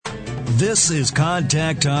This is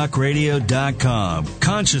ContactTalkRadio.com.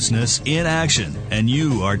 Consciousness in action. And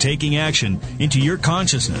you are taking action into your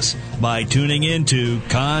consciousness by tuning into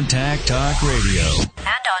Contact Talk Radio. And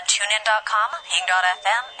on TuneIn.com,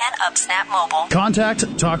 Hing.fm, and UpSnap Mobile.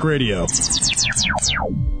 Contact Talk Radio.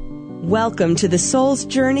 Welcome to The Soul's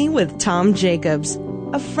Journey with Tom Jacobs.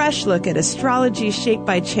 A fresh look at astrology shaped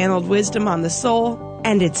by channeled wisdom on the soul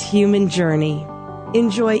and its human journey.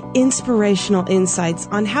 Enjoy inspirational insights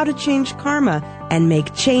on how to change karma and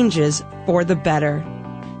make changes for the better.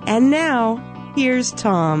 And now, here's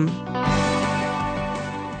Tom.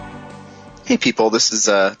 Hey people, this is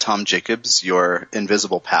Tom Jacobs, your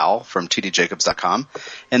invisible pal from tdjacobs.com.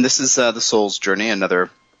 And this is The Soul's Journey, another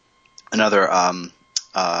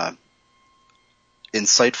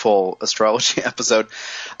insightful astrology episode.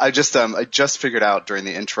 I just figured out during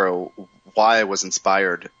the intro why I was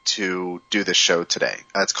inspired to do this show today.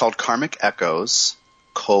 It's called Karmic Echoes,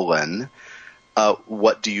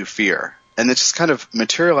 what do you fear? And it just kind of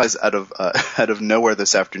materialized out of nowhere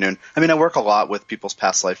this afternoon. I mean, I work a lot with people's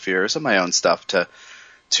past life fears and my own stuff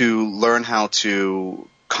to learn how to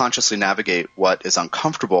consciously navigate what is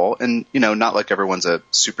uncomfortable. And, not like everyone's a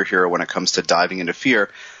superhero when it comes to diving into fear,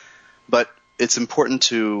 but it's important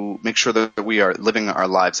to make sure that we are living our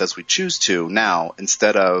lives as we choose to now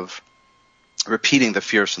instead of repeating the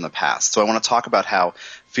fears from the past. So I want to talk about how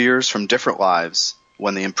fears from different lives,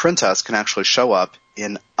 when they imprint us, can actually show up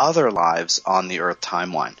in other lives on the Earth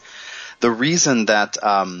timeline. The reason that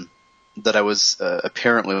I was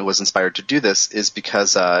apparently was inspired to do this is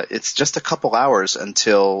because it's just a couple hours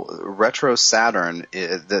until retro Saturn,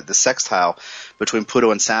 the sextile between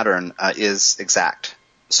Pluto and Saturn, is exact.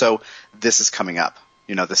 So this is coming up,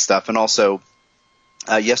 this stuff. And also,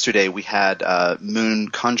 yesterday we had Moon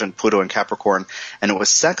conjunct Pluto in Capricorn, and it was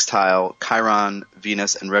sextile Chiron,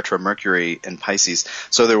 Venus, and retro Mercury in Pisces.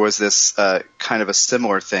 So there was this kind of a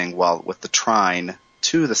similar thing with the trine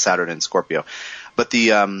to the Saturn in Scorpio. But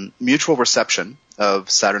the mutual reception of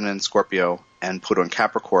Saturn in Scorpio and Pluto in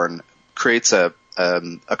Capricorn creates a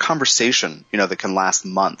conversation, that can last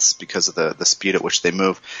months because of the speed at which they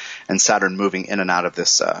move, and Saturn moving in and out of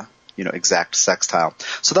this, exact sextile.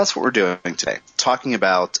 So that's what we're doing today, talking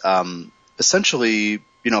about essentially,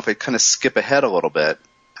 if I kind of skip ahead a little bit,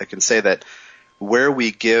 I can say that where we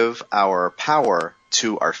give our power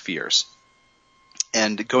to our fears.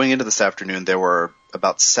 And going into this afternoon, there were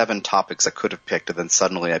about 7 topics I could have picked, and then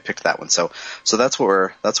suddenly I picked that one. So that's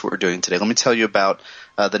what we're doing today. Let me tell you about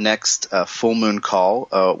the next full moon call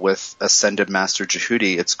with Ascended Master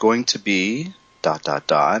Jehudi. It's going to be ...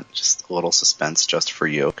 just a little suspense just for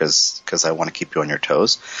you because I want to keep you on your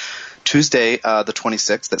toes. Tuesday, the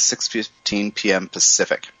 26th at 6:15 p.m.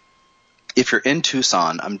 Pacific. If you're in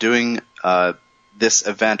Tucson, I'm doing this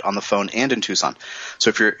event on the phone and in Tucson.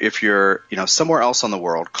 So if you're somewhere else on the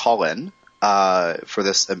world, call in for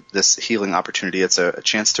this healing opportunity. It's a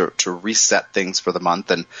chance to reset things for the month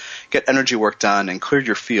and get energy work done and clear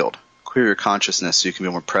your field, clear your consciousness so you can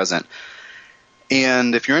be more present.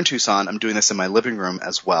 And if you're in Tucson, I'm doing this in my living room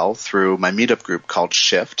as well through my meetup group called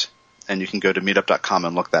Shift, and you can go to meetup.com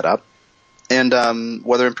and look that up. And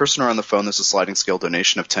whether in person or on the phone, there's a sliding scale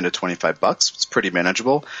donation of $10 to $25. It's pretty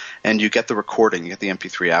manageable, and you get the recording, you get the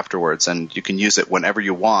MP3 afterwards, and you can use it whenever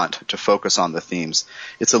you want to focus on the themes.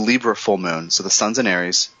 It's a Libra full moon, so the sun's in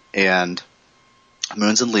Aries and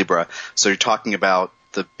moon's in Libra. So you're talking about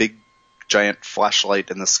the big giant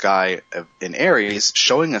flashlight in the sky in Aries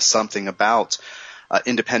showing us something about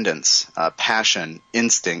independence, passion,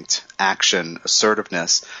 instinct, action,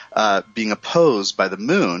 assertiveness, being opposed by the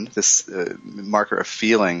moon, this marker of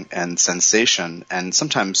feeling and sensation and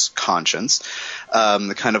sometimes conscience,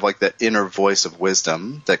 the kind of like that inner voice of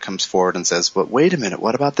wisdom that comes forward and says, but wait a minute,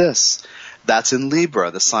 what about this? That's in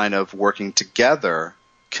Libra, the sign of working together,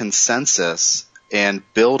 consensus, and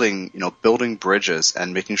building bridges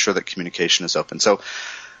and making sure that communication is open. So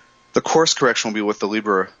the course correction will be with the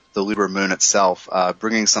Libra moon itself,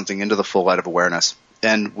 bringing something into the full light of awareness.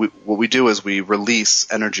 And what we do is we release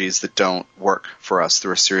energies that don't work for us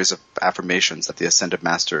through a series of affirmations that the Ascended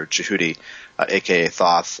Master Jehudi, a.k.a.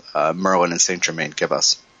 Thoth, Merlin, and Saint Germain give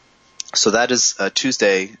us. So that is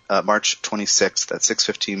Tuesday, March 26th at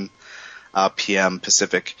 6:15 p.m.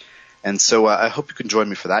 Pacific. And so I hope you can join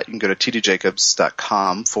me for that. You can go to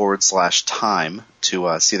tdjacobs.com/time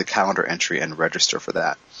to see the calendar entry and register for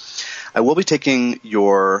that. I will be taking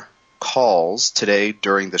your calls today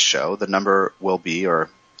during the show. The number will be, or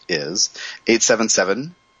is,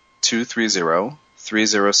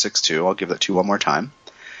 877-230-3062. I'll give that to you one more time.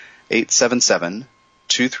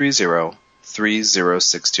 877-230-3062.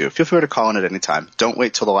 3062. Feel free to call in at any time. Don't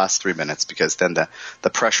wait till the last 3 minutes, because then the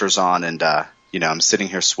pressure's on, and I'm sitting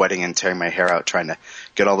here sweating and tearing my hair out trying to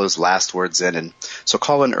get all those last words in. And so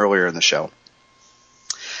call in earlier in the show.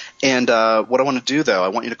 And what I want to do, though, I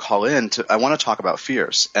want you to call in. I want to talk about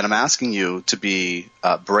fears, and I'm asking you to be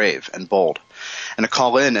brave and bold, and to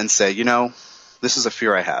call in and say, this is a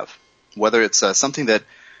fear I have. Whether it's something that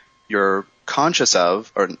you're conscious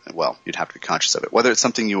of, or, well, you'd have to be conscious of it. Whether it's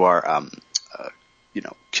something you are,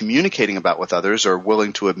 communicating about with others or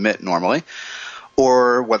willing to admit normally,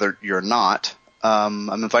 or whether you're not. I'm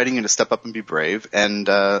inviting you to step up and be brave, and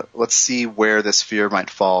let's see where this fear might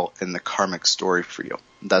fall in the karmic story for you.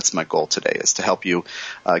 That's my goal today, is to help you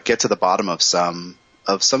get to the bottom of some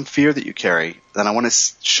fear that you carry. Then I want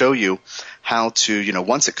to show you how to,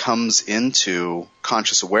 once it comes into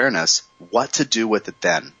conscious awareness, what to do with it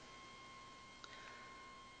then.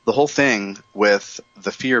 The whole thing with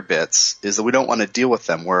the fear bits is that we don't want to deal with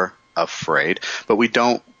them. We're afraid, but we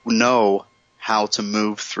don't know how to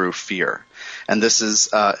move through fear. And this is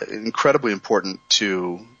incredibly important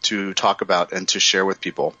to talk about and to share with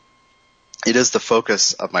people. It is the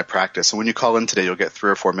focus of my practice. And when you call in today, you'll get 3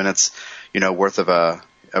 or 4 minutes, worth of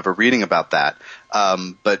a reading about that.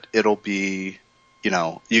 But it'll be,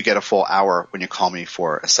 you get a full hour when you call me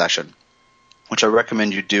for a session, which I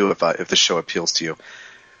recommend you do if the show appeals to you.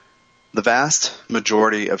 The vast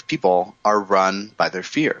majority of people are run by their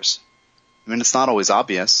fears. I mean, it's not always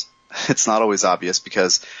obvious. It's not always obvious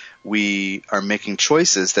because we are making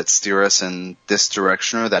choices that steer us in this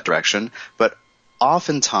direction or that direction. But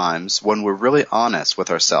oftentimes, when we're really honest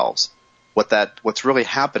with ourselves, what's really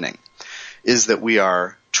happening is that we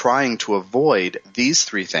are trying to avoid these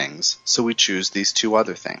 3 things, so we choose these 2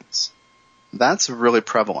 other things. That's really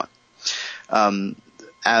prevalent.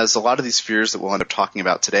 As a lot of these fears that we'll end up talking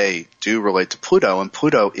about today do relate to Pluto, and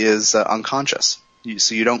Pluto is unconscious.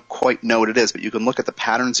 So you don't quite know what it is, but you can look at the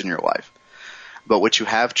patterns in your life, but what you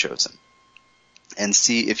have chosen, and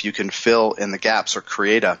see if you can fill in the gaps or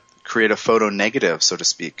create a photo negative, so to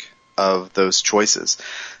speak, of those choices.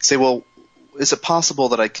 Say, well, is it possible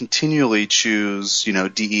that I continually choose,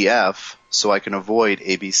 DEF so I can avoid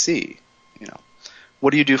ABC?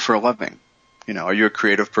 What do you do for a living? Are you a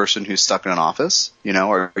creative person who's stuck in an office?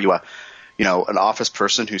 Or are you an office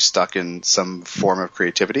person who's stuck in some form of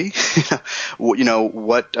creativity?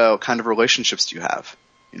 What kind of relationships do you have?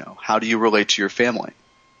 How do you relate to your family?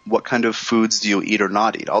 What kind of foods do you eat or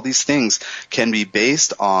not eat? All these things can be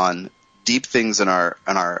based on deep things in our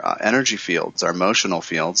energy fields, our emotional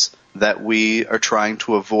fields, that we are trying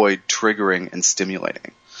to avoid triggering and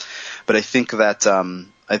stimulating. But I think that,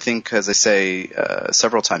 as I say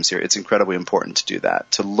several times here, it's incredibly important to do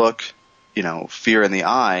that, to look, fear in the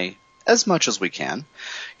eye as much as we can,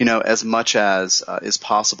 as much as is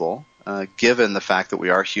possible, given the fact that we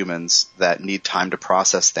are humans that need time to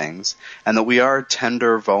process things, and that we are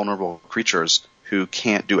tender, vulnerable creatures who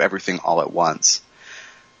can't do everything all at once.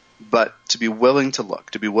 But to be willing to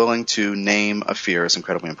look, to be willing to name a fear is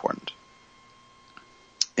incredibly important.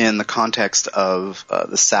 In the context of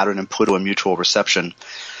the Saturn and Pluto and mutual reception,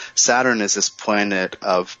 Saturn is this planet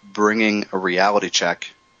of bringing a reality check,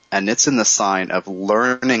 and it's in the sign of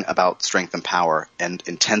learning about strength and power and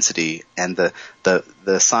intensity, and the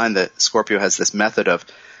sign that Scorpio has this method of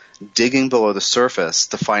digging below the surface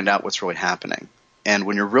to find out what's really happening. And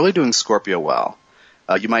when you're really doing Scorpio well,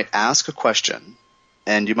 you might ask a question,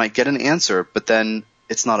 and you might get an answer, but then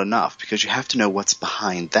it's not enough because you have to know what's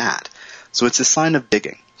behind that. So it's a sign of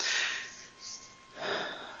digging.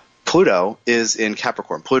 Pluto is in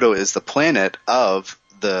Capricorn. Pluto is the planet of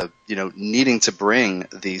the, needing to bring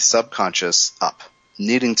the subconscious up,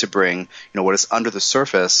 needing to bring, what is under the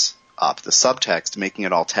surface up, the subtext, making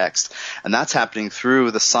it all text. And that's happening through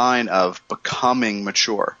the sign of becoming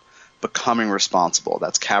mature, becoming responsible.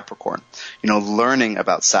 That's Capricorn. Learning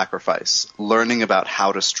about sacrifice, learning about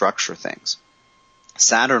how to structure things.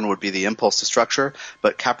 Saturn would be the impulse to structure,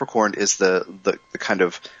 but Capricorn is the kind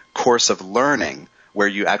of course of learning where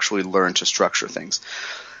you actually learn to structure things.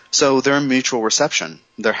 So they're in mutual reception.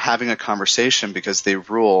 They're having a conversation because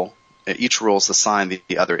each rules the sign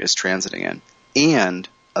the other is transiting in, and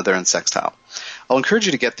they're in sextile. I'll encourage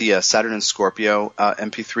you to get the Saturn and Scorpio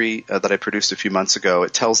MP3 that I produced a few months ago.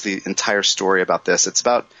 It tells the entire story about this. It's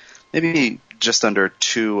about maybe just under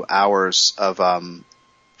 2 hours of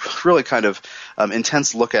really kind of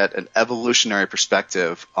intense look at an evolutionary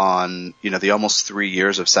perspective on, the almost 3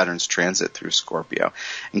 years of Saturn's transit through Scorpio,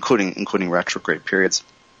 including retrograde periods.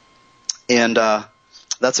 And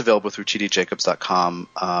that's available through tdjacobs.com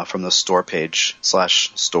from the store page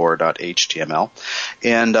 /store.html.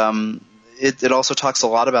 And it also talks a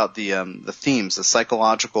lot about the themes, the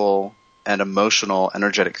psychological and emotional,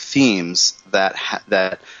 energetic themes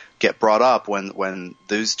that get brought up when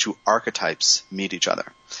those two archetypes meet each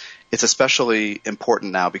other. It's especially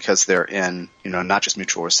important now because they're in, not just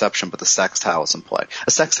mutual reception, but the sextile is in play.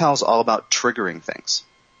 A sextile is all about triggering things.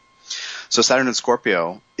 So Saturn in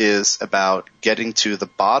Scorpio is about getting to the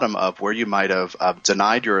bottom of where you might have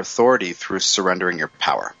denied your authority through surrendering your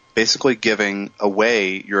power. Basically giving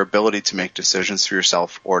away your ability to make decisions for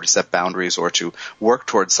yourself or to set boundaries or to work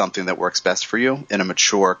towards something that works best for you in a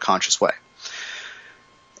mature, conscious way.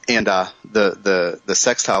 And the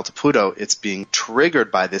sextile to Pluto, it's being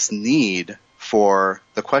triggered by this need for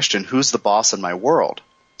the question, who's the boss in my world,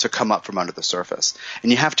 to come up from under the surface.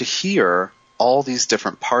 And you have to hear all these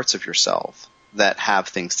different parts of yourself that have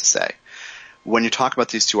things to say. When you talk about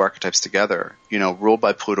these two archetypes together, ruled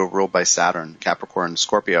by Pluto, ruled by Saturn, Capricorn,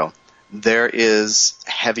 Scorpio, there is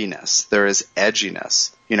heaviness, there is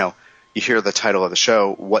edginess. You hear the title of the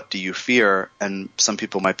show, What Do You Fear? And some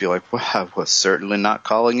people might be like, well, I was certainly not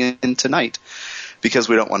calling in tonight, because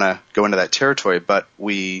we don't want to go into that territory, but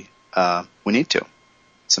we need to.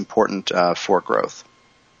 It's important for growth.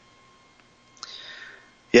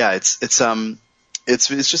 Yeah, it's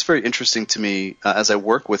just very interesting to me as I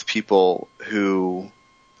work with people who,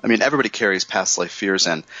 everybody carries past life fears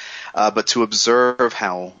in, but to observe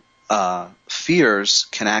how fears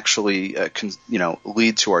can actually,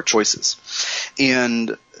 lead to our choices.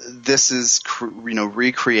 And this is,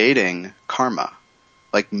 recreating karma,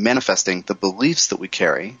 like manifesting the beliefs that we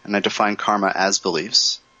carry. And I define karma as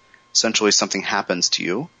beliefs. Essentially, something happens to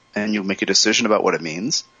you, and you make a decision about what it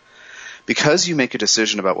means. Because you make a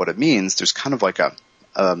decision about what it means, there's kind of like a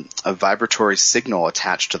vibratory signal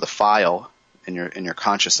attached to the file in your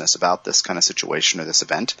consciousness about this kind of situation or this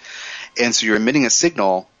event. And so you're emitting a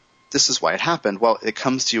signal. This is why it happened. Well, it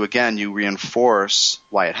comes to you again, you reinforce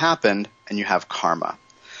why it happened, and you have karma.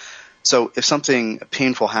 So if something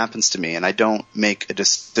painful happens to me and I don't make a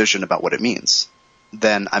decision about what it means,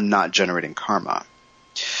 then I'm not generating karma.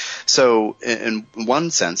 So in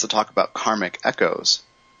one sense, to talk about karmic echoes,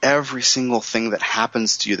 every single thing that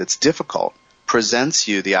happens to you that's difficult presents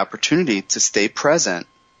you the opportunity to stay present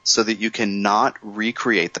so that you can not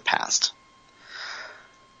recreate the past.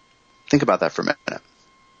 Think about that for a minute.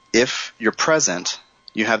 If you're present,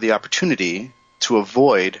 you have the opportunity to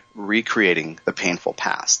avoid recreating the painful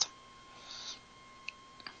past.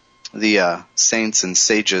 The saints and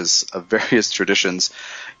sages of various traditions,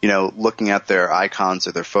 looking at their icons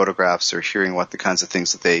or their photographs or hearing what the kinds of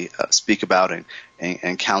things that they speak about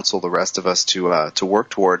and counsel the rest of us to work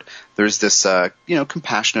toward, there's this,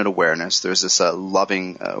 compassionate awareness. There's this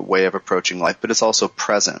loving way of approaching life, but it's also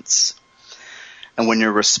presence. And when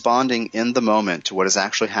you're responding in the moment to what is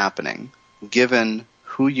actually happening, given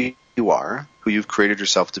who you are, who you've created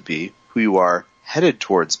yourself to be, who you are headed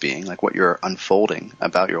towards being, like what you're unfolding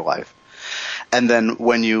about your life, and then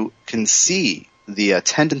when you can see the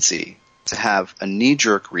tendency to have a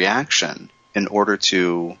knee-jerk reaction in order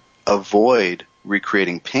to avoid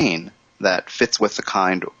recreating pain that fits with the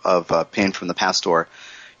kind of pain from the past, or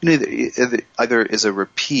either is a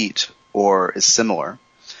repeat or is similar,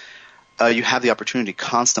 you have the opportunity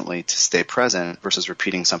constantly to stay present versus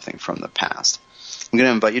repeating something from the past. I'm going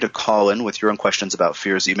to invite you to call in with your own questions about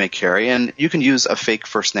fears that you may carry, and you can use a fake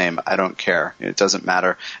first name. I don't care. It doesn't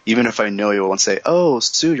matter. Even if I know you and say, oh,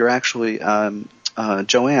 Sue, you're actually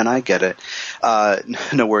Joanne, I get it.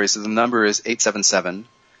 No worries. The number is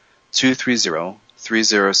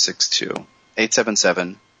 877-230-3062.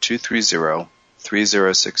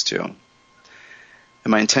 877-230-3062.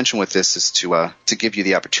 And my intention with this is to give you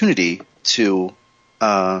the opportunity to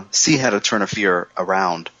see how to turn a fear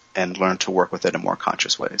around and learn to work with it in more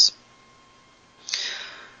conscious ways.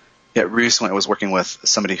 Yeah, recently I was working with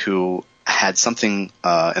somebody who had something in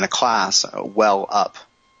a class well up,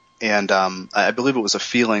 and I believe it was a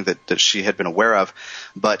feeling that she had been aware of,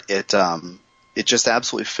 but it just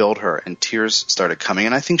absolutely filled her, and tears started coming,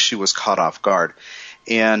 and I think she was caught off guard.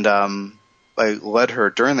 And I led her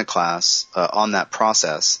during the class on that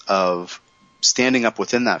process of standing up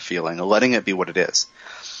within that feeling, letting it be what it is.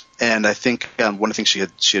 And I think one of the things she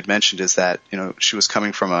had mentioned is that she was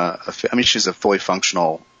coming from she's a fully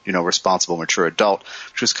functional, responsible, mature adult.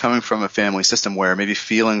 She was coming from a family system where maybe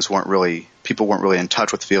people weren't really in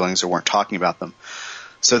touch with feelings or weren't talking about them.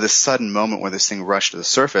 So this sudden moment where this thing rushed to the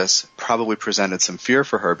surface probably presented some fear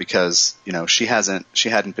for her because she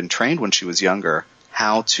hadn't been trained when she was younger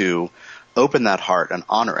how to open that heart and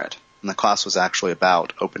honor it. And the class was actually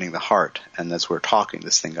about opening the heart. And as we're talking,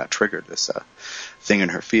 this thing got triggered, this thing in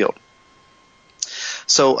her field.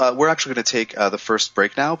 So we're actually going to take the first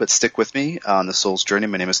break now, but stick with me on the Soul's Journey.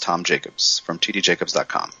 My name is Tom Jacobs from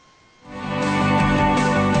tdjacobs.com.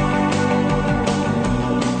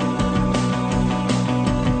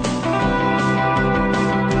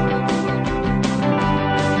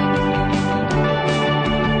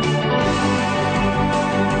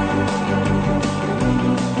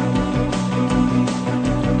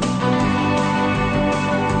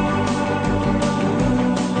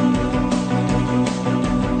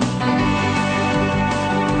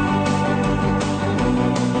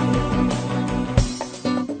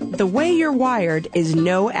 The way you're wired is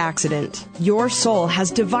no accident. Your soul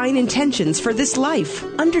has divine intentions for this life.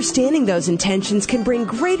 Understanding those intentions can bring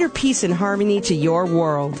greater peace and harmony to your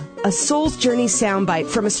world. A Soul's Journey soundbite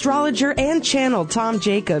from astrologer and channel Tom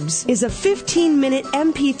Jacobs is a 15-minute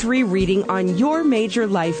MP3 reading on your major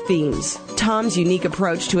life themes. Tom's unique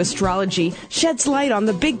approach to astrology sheds light on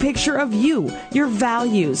the big picture of you, your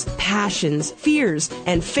values, passions, fears,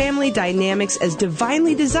 and family dynamics as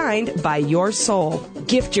divinely designed by your soul.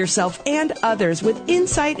 Gift yourself and others with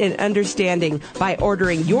insight and understanding by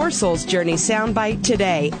ordering your Soul's Journey soundbite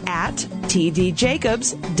today at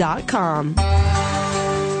tdjacobs.com.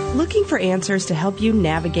 Looking for answers to help you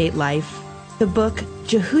navigate life? The book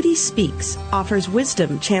Jehudi Speaks offers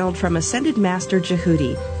wisdom channeled from Ascended Master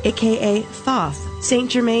Jehudi, a.k.a. Thoth,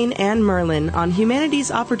 Saint Germain, and Merlin on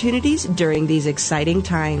humanity's opportunities during these exciting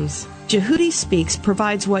times. Jehudi Speaks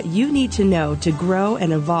provides what you need to know to grow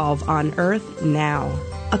and evolve on Earth now.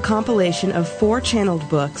 A compilation of 4 channeled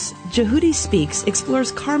books, Jehudi Speaks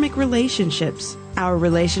explores karmic relationships, our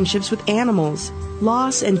relationships with animals,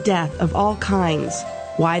 loss and death of all kinds,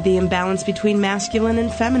 why the imbalance between masculine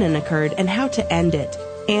and feminine occurred and how to end it,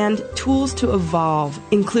 and tools to evolve,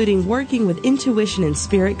 including working with intuition and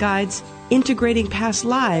spirit guides, integrating past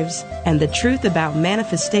lives, and the truth about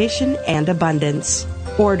manifestation and abundance.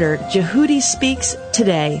 Order Jehudi Speaks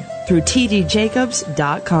today through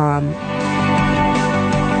tdjacobs.com.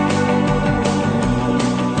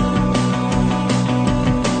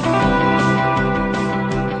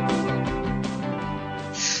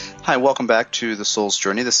 Hi, welcome back to The Soul's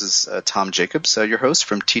Journey. This is Tom Jacobs, your host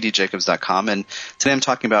from tdjacobs.com, and today I'm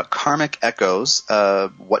talking about karmic echoes.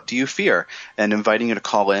 What do you fear? And inviting you to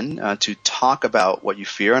call in to talk about what you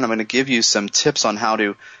fear, and I'm going to give you some tips on how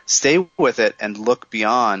to stay with it and look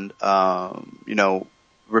beyond,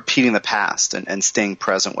 repeating the past and staying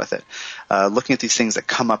present with it. Looking at these things that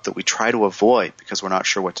come up that we try to avoid because we're not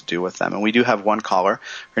sure what to do with them. And we do have one caller.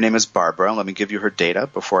 Her name is Barbara. Let me give you her data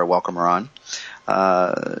before I welcome her on.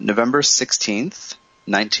 November 16th,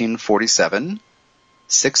 1947,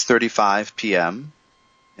 6:35 p.m.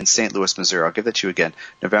 in St. Louis, Missouri. I'll give that to you again.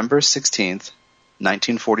 November 16th,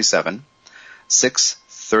 1947,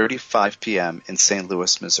 6:35 p.m. in St.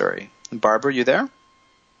 Louis, Missouri. Barbara, you there?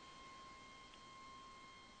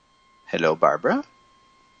 Hello, Barbara.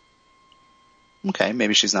 Okay,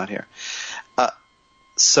 maybe she's not here.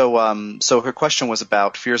 So her question was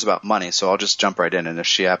about fears about money. So I'll just jump right in, and if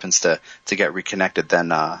she happens to get reconnected, then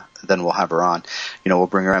we'll have her on. We'll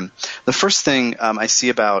bring her in. The first thing I see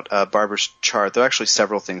about Barbara's chart, there are actually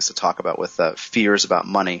several things to talk about with fears about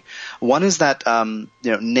money. One is that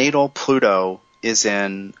natal Pluto is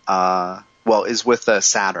is with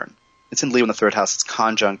Saturn. It's in Leo in the 3rd house. It's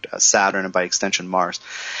conjunct Saturn and by extension Mars,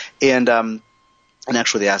 and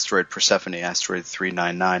actually the asteroid Persephone, asteroid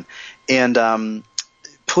 399, and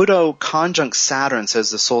Pluto conjunct Saturn says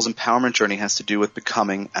the soul's empowerment journey has to do with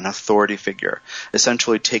becoming an authority figure,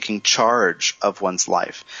 essentially taking charge of one's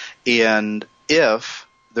life. And if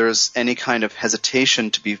there's any kind of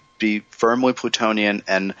hesitation to be firmly Plutonian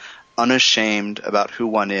and unashamed about who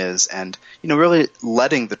one is and, really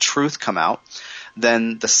letting the truth come out,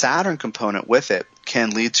 then the Saturn component with it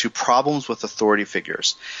can lead to problems with authority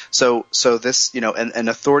figures. So this, and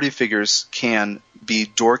authority figures can be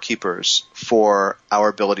doorkeepers for our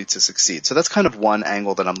ability to succeed. So that's kind of one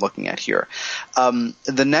angle that I'm looking at here.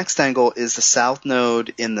 The next angle is the South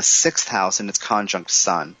Node in the 6th house and its conjunct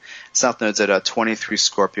Sun. South Node's at 23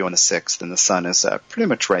 Scorpio in the 6th, and the Sun is pretty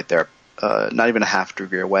much right there. Not even a half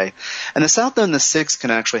degree away. And the South Node in the 6th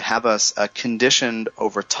can actually have us conditioned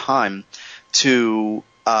over time to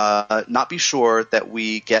not be sure that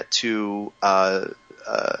we get to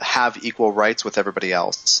have equal rights with everybody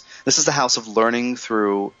else. This is the house of learning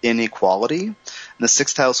through inequality. In the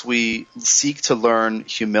 6th house, we seek to learn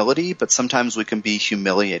humility, but sometimes we can be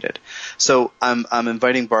humiliated. So I'm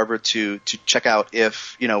inviting Barbara to check out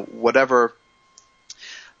if, whatever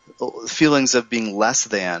feelings of being less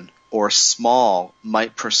than or small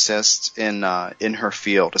might persist in her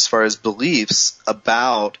field, as far as beliefs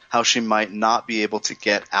about how she might not be able to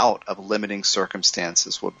get out of limiting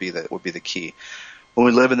circumstances would be the key. When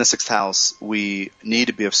we live in the sixth house, we need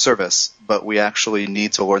to be of service, but we actually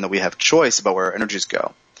need to learn that we have choice about where our energies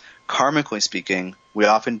go. Karmically speaking, we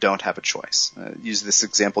often don't have a choice. I used this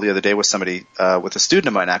example the other day with somebody, with a student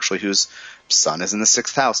of mine actually, whose sun is in the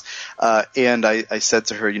sixth house. And I said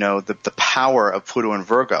to her, the power of Pluto and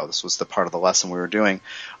Virgo, this was the part of the lesson we were doing,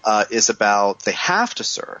 is about they have to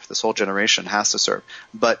serve. This whole generation has to serve.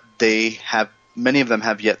 But many of them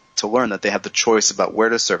have yet to learn that they have the choice about where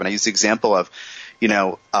to serve. And I used the example of,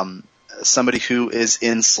 somebody who is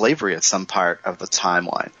in slavery at some part of the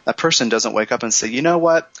timeline. That person doesn't wake up and say, you know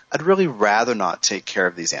what, I'd really rather not take care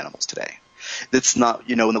of these animals today. It's not,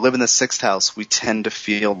 when they live in the sixth house, we tend to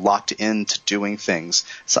feel locked into doing things.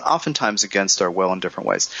 So oftentimes against our will in different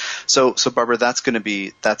ways. So Barbara, that's going to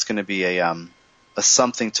be a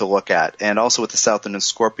something to look at. And also with the South Node in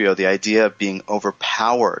Scorpio, the idea of being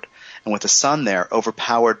overpowered, and with the sun there,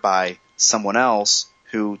 overpowered by someone else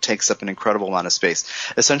who takes up an incredible amount of space.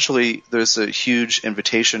 Essentially, there's a huge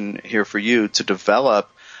invitation here for you to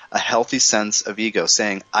develop a healthy sense of ego,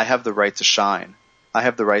 saying, I have the right to shine. I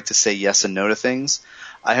have the right to say yes and no to things.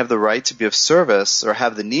 I have the right to be of service, or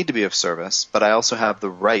have the need to be of service, but I also have the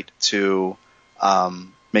right to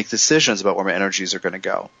make decisions about where my energies are going to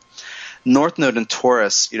go. North Node in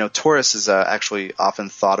Taurus, Taurus is actually often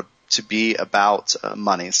thought of to be about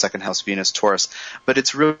money, second house Venus, Taurus, but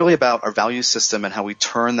it's really about our value system and how we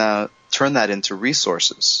turn that into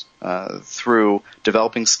resources through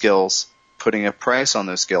developing skills, putting a price on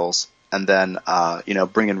those skills, and then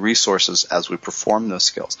bring in resources as we perform those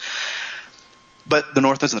skills. But the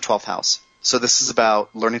North Node's in the 12th house, so this is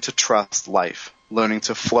about learning to trust life, learning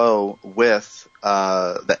to flow with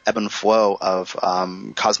the ebb and flow of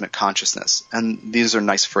cosmic consciousness. And these are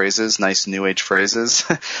nice phrases, nice New Age phrases.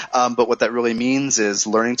 But what that really means is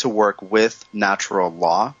learning to work with natural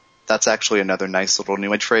law. That's actually another nice little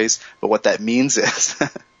New Age phrase. But what that means is,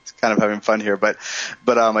 it's kind of having fun here, but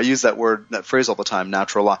I use that phrase all the time,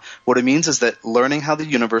 natural law. What it means is that learning how the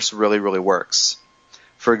universe really, really works.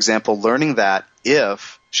 For example, learning that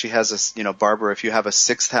if she has Barbara, if you have a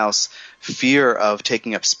sixth house fear of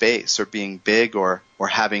taking up space or being big or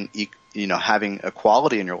having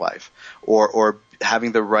equality in your life or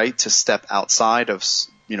having the right to step outside of,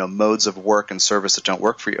 modes of work and service that don't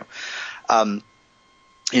work for you.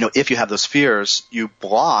 If you have those fears, you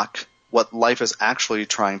block what life is actually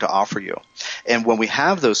trying to offer you. And when we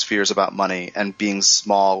have those fears about money and being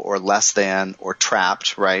small or less than or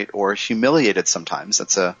trapped, right, or humiliated sometimes,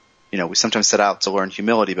 we sometimes set out to learn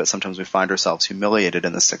humility, but sometimes we find ourselves humiliated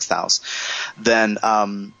in the sixth house. Then,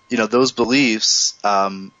 those beliefs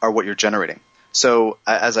are what you're generating. So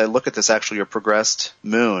as I look at this, actually, your progressed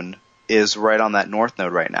moon is right on that North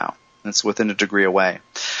Node right now. It's within a degree away.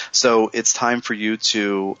 So it's time for you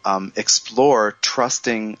to explore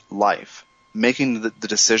trusting life, making the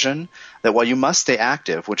decision that while you must stay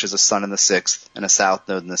active, which is a sun in the sixth and a South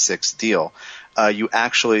Node in the sixth deal, you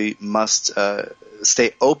actually must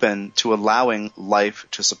stay open to allowing life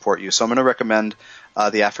to support you. So I'm going to recommend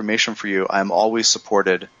the affirmation for you. I am always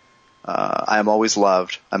supported. I am always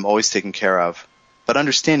loved. I'm always taken care of. But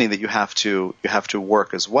understanding that you have to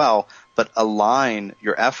work as well, but align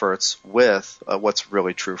your efforts with what's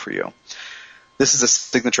really true for you. This is a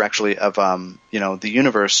signature actually of the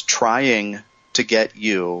universe trying to get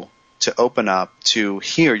you to open up to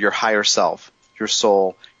hear your higher self, your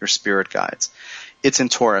soul, your spirit guides. It's in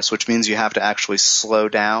Taurus, which means you have to actually slow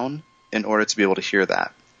down in order to be able to hear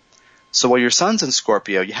that. So while your sun's in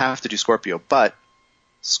Scorpio, you have to do Scorpio, but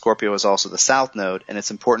Scorpio is also the South Node, and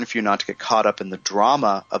it's important for you not to get caught up in the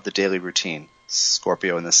drama of the daily routine.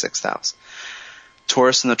 Scorpio in the sixth house.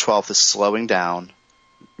 Taurus in the 12th is slowing down,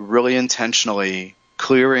 really intentionally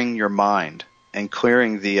clearing your mind and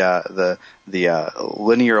clearing the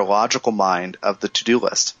linear logical mind of the to-do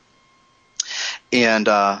list, and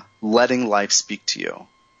letting life speak to you.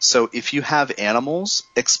 So if you have animals,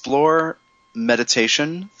 explore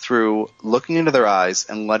meditation through looking into their eyes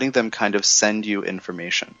and letting them kind of send you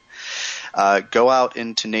information. Go out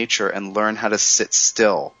into nature and learn how to sit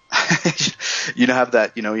still. You have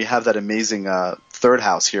that amazing third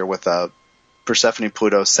house here with Persephone,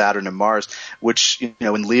 Pluto, Saturn, and Mars, which, in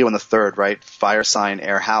Leo in the third, right, fire sign,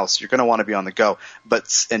 air house, you're going to want to be on the go.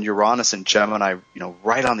 And Uranus and Gemini,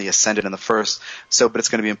 right on the ascendant in the first. But it's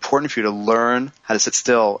going to be important for you to learn how to sit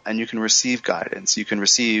still, and you can receive guidance. You can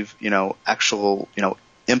receive, actual,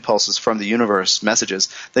 impulses from the universe, messages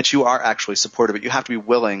that you are actually supported, but you have to be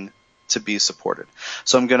willing to be supported.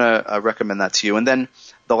 So I'm going to recommend that to you. And then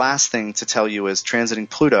the last thing to tell you is transiting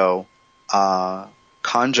Pluto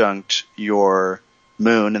conjunct your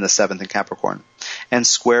moon in the 7th in Capricorn, and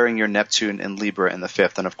squaring your Neptune in Libra in the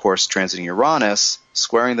 5th, and of course transiting Uranus,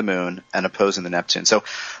 squaring the moon, and opposing the Neptune. So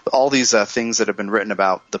all these things that have been written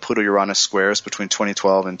about the Pluto-Uranus squares between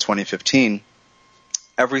 2012 and 2015,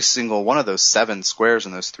 every single one of those 7 squares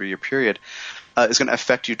in those 3-year period is going to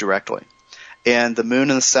affect you directly. And the moon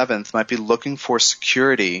in the 7th might be looking for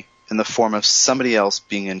security in the form of somebody else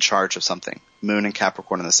being in charge of something. Moon and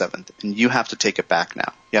Capricorn in the 7th. And you have to take it back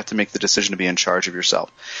now. You have to make the decision to be in charge of yourself.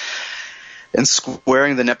 And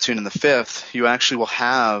squaring the Neptune in the 5th, you actually will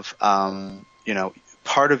have,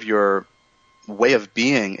 part of your way of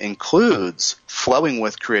being includes flowing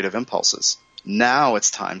with creative impulses. Now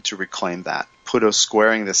it's time to reclaim that. Pluto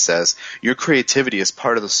squaring this says your creativity is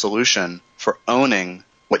part of the solution for owning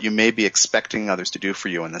what you may be expecting others to do for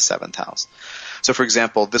you in the 7th house. So, for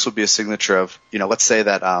example, this would be a signature of, let's say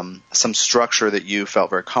that some structure that you felt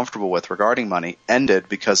very comfortable with regarding money ended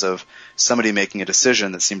because of somebody making a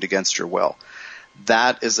decision that seemed against your will.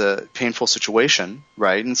 That is a painful situation,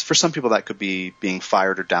 right? And for some people that could be being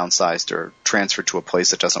fired or downsized or transferred to a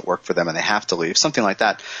place that doesn't work for them and they have to leave, something like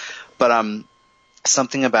that. But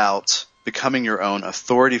something about becoming your own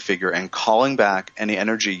authority figure and calling back any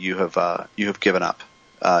energy you have given up.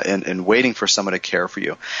 In waiting for someone to care for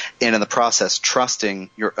you, and in the process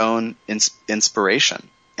trusting your own inspiration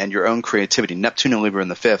and your own creativity. Neptune and Libra in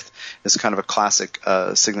the 5th is kind of a classic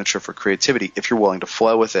signature for creativity if you're willing to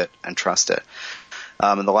flow with it and trust it.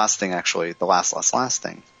 And the last thing, actually, the last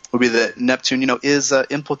thing would be that Neptune, is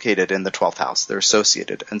implicated in the 12th house. They're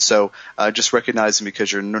associated. And so just recognizing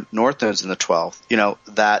because your North Node's in the 12th,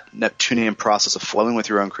 that Neptunian process of flowing with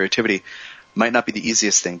your own creativity might not be the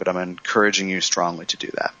easiest thing, but I'm encouraging you strongly to do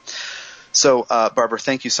that. So, Barbara,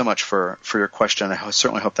 thank you so much for your question. I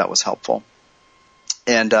certainly hope that was helpful.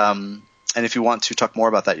 And if you want to talk more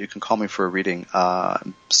about that, you can call me for a reading.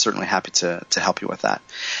 I'm certainly happy to help you with that.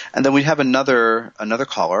 And then we have another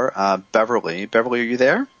caller, Beverly. Beverly, are you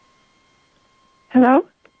there? Hello?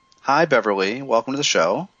 Hi, Beverly. Welcome to the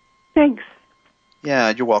show. Thanks. Yeah,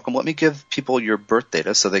 you're welcome. Let me give people your birth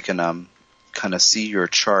data so they can kind of see your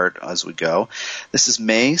chart as we go. This is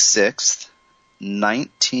May 6th,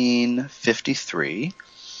 1953,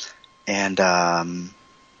 and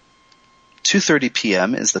 2:30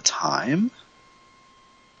 p.m. is the time.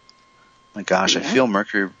 My gosh, yeah. I feel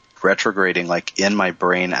Mercury retrograding like in my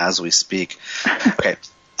brain as we speak. Okay,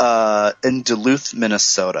 in Duluth,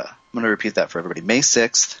 Minnesota. I'm going to repeat that for everybody. May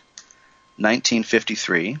 6th,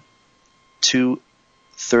 1953,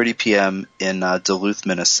 2:30 p.m. in Duluth,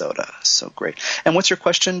 Minnesota. So great. And what's your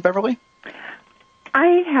question, Beverly?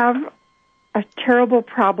 I have a terrible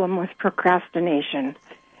problem with procrastination.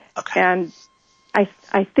 Okay. And I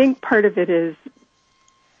think part of it is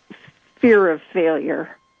fear of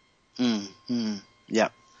failure. Mm-hmm.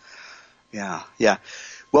 Yeah.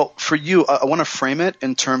 Well, for you, I want to frame it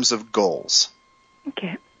in terms of goals.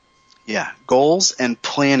 Okay. Yeah, goals and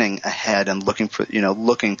planning ahead and looking.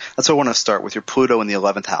 That's where I want to start with your Pluto in the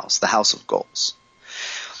 11th house, the house of goals.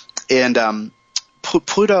 And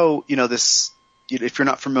Pluto, this, if you're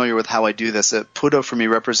not familiar with how I do this, Pluto for me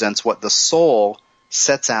represents what the soul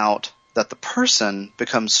sets out that the person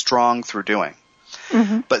becomes strong through doing.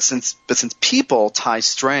 Mm-hmm. But since people tie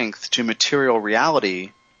strength to material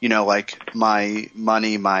reality, like my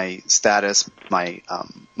money, my status, my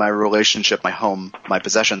relationship, my home, my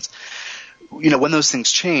possessions, when those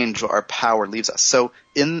things change, our power leaves us. So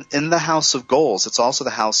in the house of goals, it's also the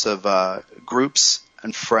house of groups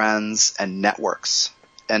and friends and networks,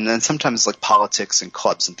 and then sometimes like politics and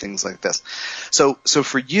clubs and things like this. So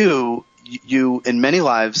for you in many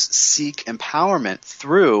lives seek empowerment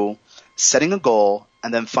through setting a goal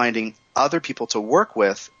and then finding other people to work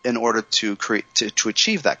with in order to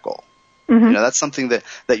achieve that goal. Mm-hmm. That's something that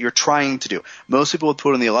you're trying to do. Most people with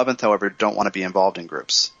Pluto in the 11th, however, don't want to be involved in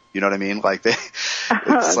groups. You know what I mean? Like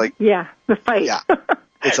it's like the fight. Yeah,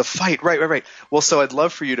 it's a fight. Right. Well, so I'd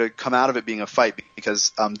love for you to come out of it being a fight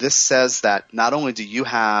because this says that not only do you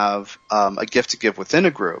have a gift to give within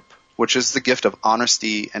a group, which is the gift of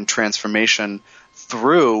honesty and transformation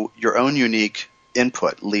through your own unique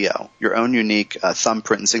input, Leo, your own unique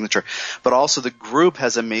thumbprint and signature, but also the group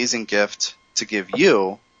has an amazing gift to give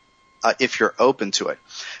you if you're open to it.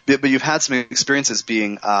 But you've had some experiences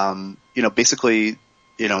being, basically,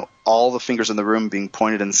 all the fingers in the room being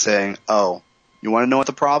pointed and saying, oh, you want to know what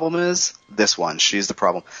the problem is? This one, she's the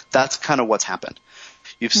problem. That's kind of what's happened.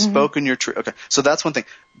 You've spoken your truth. Okay, so that's one thing.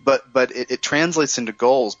 But it translates into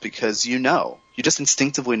goals because you know You just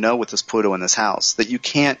instinctively know with this Pluto in this house that you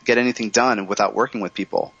can't get anything done without working with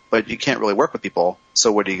people. But you can't really work with people,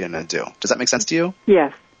 so what are you going to do? Does that make sense to you?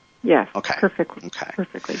 Yes. Okay. Perfectly. Okay.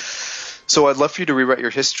 Perfectly. So I'd love for you to rewrite your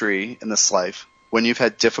history in this life when you've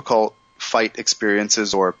had difficult fight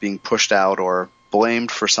experiences or being pushed out or blamed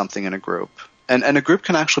for something in a group. And a group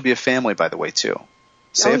can actually be a family, by the way, too.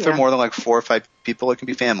 Say if they're more than like 4 or 5 people, it can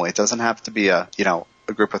be family. It doesn't have to be a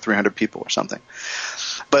group of 300 people or something.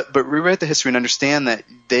 But rewrite the history and understand that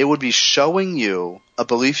they would be showing you a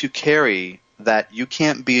belief you carry that you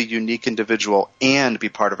can't be a unique individual and be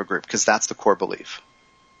part of a group, because that's the core belief.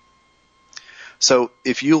 So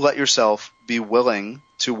if you let yourself be willing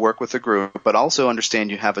to work with a group, but also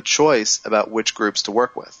understand you have a choice about which groups to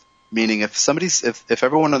work with. Meaning if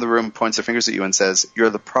everyone in the room points their fingers at you and says, you're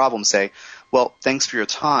the problem, say, well, thanks for your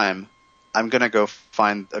time. I'm going to go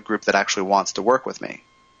find a group that actually wants to work with me.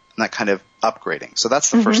 And that kind of upgrading. So that's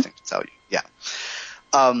the first thing to tell you. Yeah.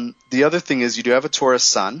 The other thing is you do have a Taurus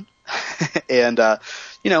sun. And,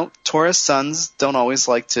 Taurus suns don't always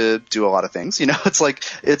like to do a lot of things.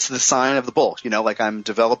 It's the sign of the bull. Like I'm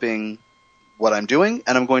developing what I'm doing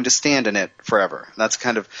and I'm going to stand in it forever. And that's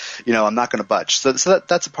kind of, I'm not going to budge. So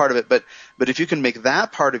that's a part of it. But if you can make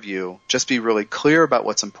that part of you just be really clear about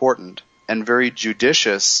what's important and very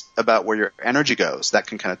judicious about where your energy goes, that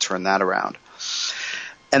can kind of turn that around.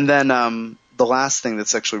 And then the last thing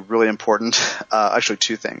that's actually really important, actually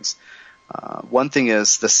 2 things. One thing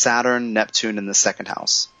is the Saturn, Neptune in the second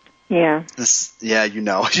house. Yeah. You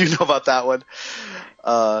know about that one.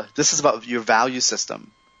 This is about your value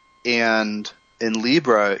system. And in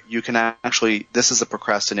Libra, you can actually, this is a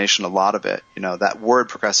procrastination, a lot of it. That word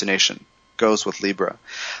procrastination goes with Libra.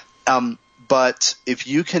 But if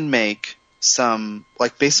you can make some,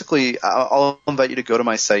 like basically, I'll invite you to go to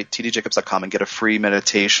my site, tdjacobs.com, and get a free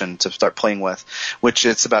meditation to start playing with, which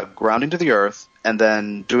it's about grounding to the earth and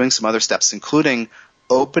then doing some other steps, including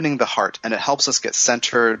opening the heart. And it helps us get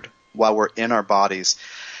centered while we're in our bodies.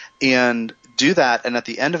 And do that, and at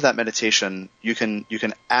the end of that meditation, you can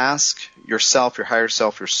ask yourself, your higher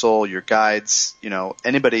self, your soul, your guides,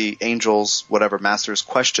 anybody, angels, whatever, masters,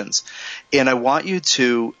 questions. And I want you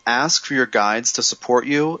to ask for your guides to support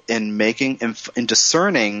you in in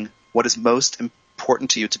discerning what is most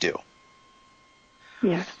important to you to do.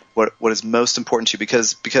 Yes. What is most important to you,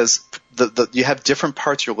 because you have different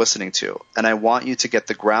parts you're listening to, and I want you to get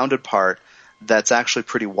the grounded part that's actually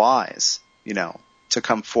pretty wise, to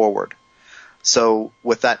come forward. So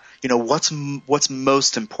with that, what's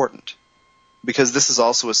most important? Because this is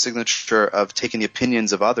also a signature of taking the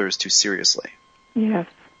opinions of others too seriously. Yes.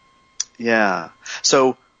 Yeah.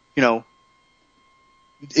 So,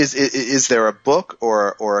 is there a book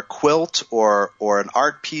or a quilt or an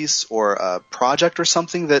art piece or a project or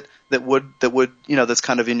something that would that's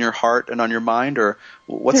kind of in your heart and on your mind, or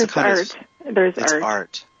what's the kind art. There's it's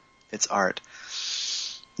art. It's art.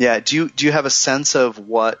 Yeah. Do you have a sense of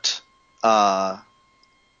what the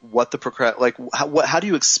how do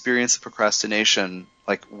you experience the procrastination,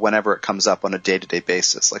 like whenever it comes up on a day-to-day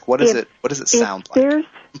basis? Like what does it sound like?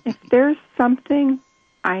 If there's something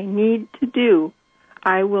I need to do,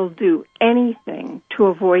 I will do anything to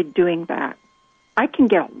avoid doing that. I can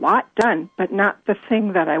get a lot done, but not the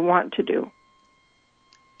thing that I want to do.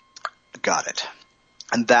 Got it.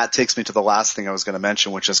 And that takes me to the last thing I was going to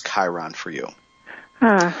mention, which is Chiron for you.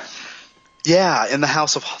 Yeah, in the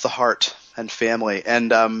house of the heart and family.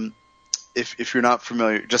 And if you're not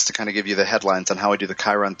familiar, just to kind of give you the headlines on how I do the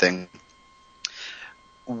Chiron thing,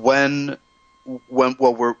 we're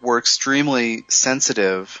extremely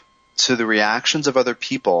sensitive to the reactions of other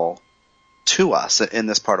people to us in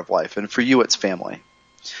this part of life. And for you, it's family.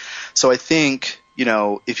 So I think,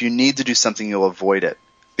 if you need to do something, you'll avoid it.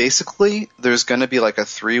 Basically, there's going to be like a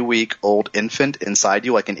 3-week-old infant inside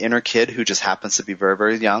you, like an inner kid who just happens to be very,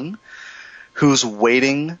 very young, who's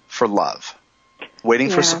waiting for love, waiting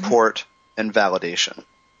for support and validation.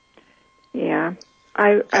 Yeah.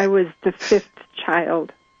 I was the 5th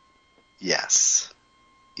child. Yes.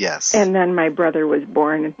 And then my brother was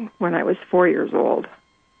born when I was 4 years old.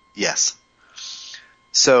 Yes.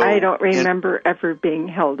 So I don't remember ever being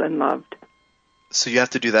held and loved. So you have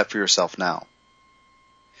to do that for yourself now.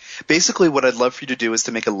 Basically, what I'd love for you to do is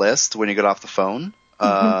to make a list when you get off the phone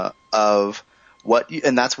of what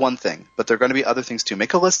and that's one thing, but there are going to be other things too.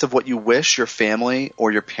 Make a list of what you wish your family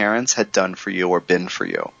or your parents had done for you or been for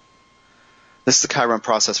you. This is the Chiron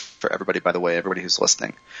process for everybody, by the way, everybody who's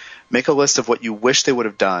listening. Make a list of what you wish they would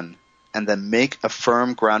have done, and then make a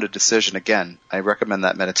firm, grounded decision. Again, I recommend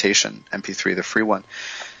that meditation, MP3, the free one.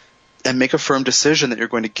 And make a firm decision that you're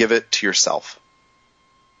going to give it to yourself.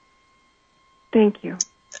 Thank you.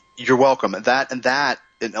 You're welcome.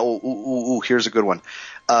 Here's a good one.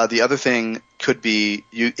 The other thing could be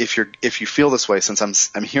if you feel this way,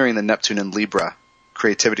 since I'm hearing the Neptune and Libra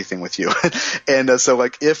creativity thing with you, and so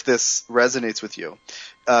like if this resonates with you,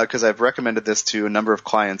 because I've recommended this to a number of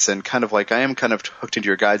clients, and kind of like I am kind of hooked into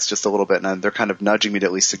your guides just a little bit, and they're kind of nudging me to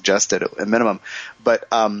at least suggest it at minimum. But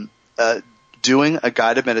doing a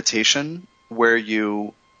guided meditation where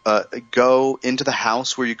you go into the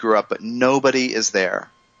house where you grew up, but nobody is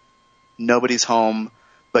there. Nobody's home,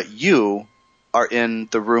 but you are in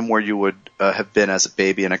the room where you would have been as a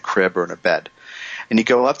baby in a crib or in a bed. And you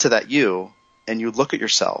go up to that you, and you look at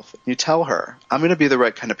yourself, and you tell her, I'm going to be the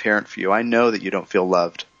right kind of parent for you. I know that you don't feel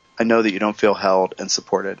loved. I know that you don't feel held and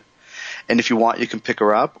supported. And if you want, you can pick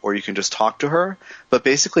her up, or you can just talk to her. But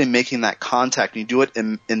basically making that contact, and you do it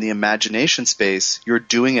in the imagination space, you're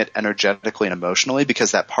doing it energetically and emotionally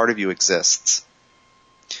because that part of you exists.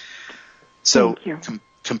 So, thank you.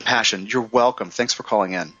 Compassion. You're welcome. Thanks for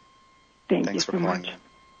calling in. Thanks for calling in.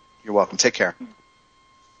 You're welcome. Take care.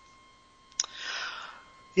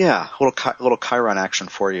 Yeah, a little Chiron action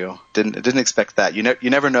for you. Didn't expect that. You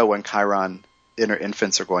never know when Chiron inner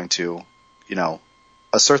infants are going to,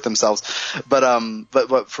 assert themselves.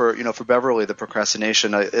 But for Beverly, the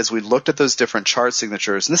procrastination, as we looked at those different chart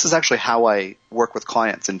signatures, and this is actually how I work with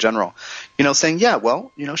clients in general, saying, yeah,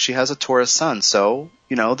 well, she has a Taurus sun, so,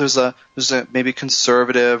 there's a maybe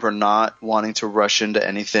conservative or not wanting to rush into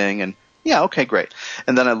anything, and yeah, okay, great.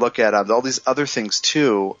 And then I look at all these other things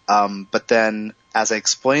too, but then as I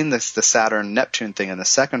explain the Saturn-Neptune thing in the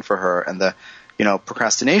second for her, and the,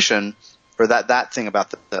 procrastination, or that thing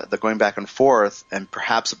about the going back and forth and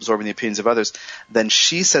perhaps absorbing the opinions of others, then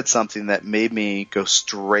she said something that made me go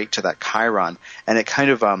straight to that Chiron. And it kind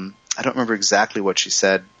of, I don't remember exactly what she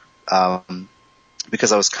said,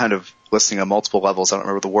 because I was kind of listening on multiple levels. I don't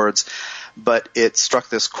remember the words, but it struck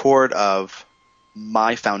this chord of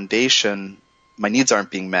my foundation. My needs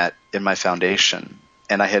aren't being met in my foundation.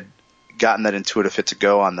 And I had gotten that intuitive hit to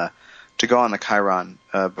go on the Chiron,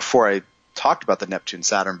 before I talked about the Neptune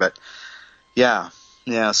Saturn, but yeah.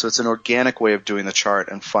 So it's an organic way of doing the chart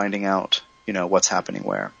and finding out, what's happening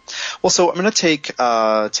where. Well, so I'm going to take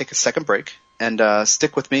a second break and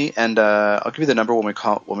stick with me, and I'll give you the number when we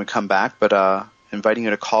come back. But inviting you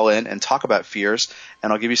to call in and talk about fears,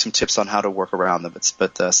 and I'll give you some tips on how to work around them.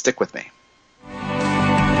 But stick with me.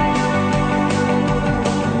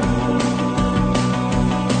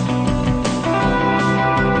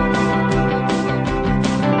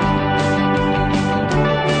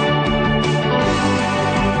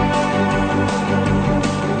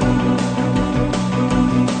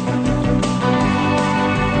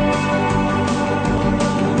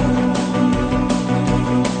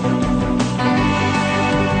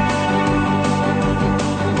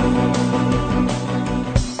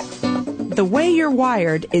 The way you're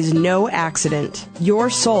wired is no accident. Your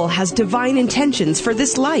soul has divine intentions for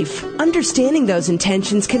this life. Understanding those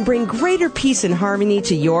intentions can bring greater peace and harmony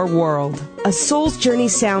to your world. A Soul's Journey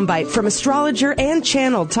soundbite from astrologer and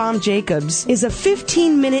channel Tom Jacobs is a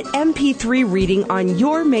 15-minute MP3 reading on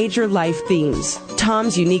your major life themes.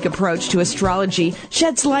 Tom's unique approach to astrology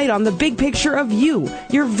sheds light on the big picture of you,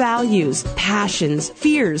 your values, passions,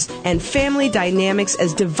 fears, and family dynamics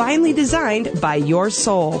as divinely designed by your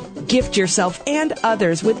soul. Gift yourself and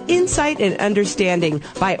others with insight and understanding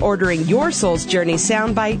by ordering your Soul's Journey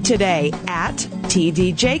soundbite today at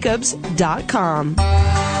tdjacobs.com.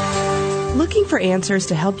 Looking for answers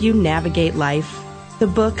to help you navigate life? The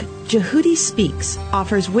book Jehudi Speaks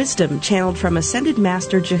offers wisdom channeled from Ascended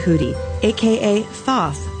Master Jehudi, a.k.a.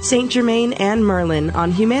 Thoth, Saint Germain, and Merlin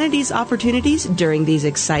on humanity's opportunities during these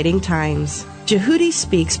exciting times. Jehudi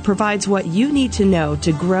Speaks provides what you need to know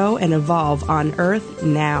to grow and evolve on Earth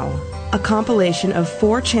now. A compilation of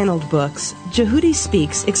 4 channeled books, Jehudi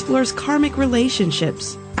Speaks explores karmic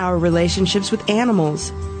relationships, our relationships with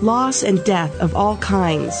animals, loss and death of all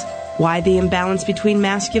kinds, why the imbalance between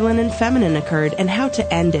masculine and feminine occurred and how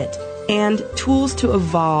to end it, and tools to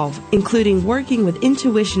evolve, including working with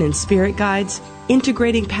intuition and spirit guides,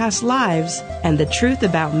 integrating past lives, and the truth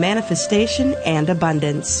about manifestation and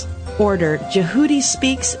abundance. Order Jehudi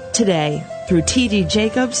Speaks today through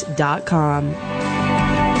tdjacobs.com.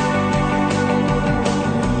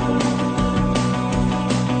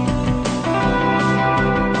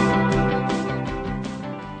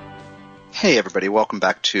 Hey everybody, welcome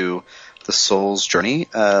back to The Soul's Journey.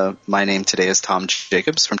 My name today is Tom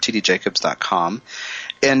Jacobs from tdjacobs.com.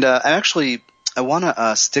 And I want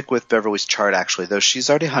to stick with Beverly's chart actually, though she's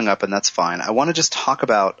already hung up and that's fine. I want to just talk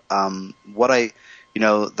about the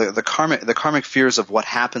karmic fears of what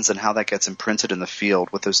happens and how that gets imprinted in the field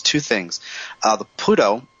with those two things. The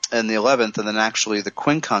Pluto in the 11th, and then actually the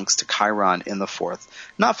quincunx to Chiron in the 4th.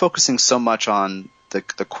 Not focusing so much on the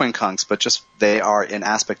quincunx, but just they are in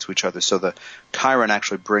aspect to each other. So the Chiron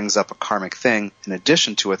actually brings up a karmic thing in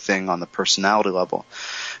addition to a thing on the personality level.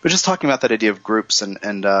 But just talking about that idea of groups,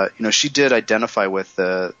 and she did identify with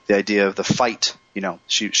the idea of the fight.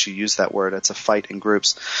 She used that word. It's a fight in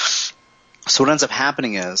groups. So what ends up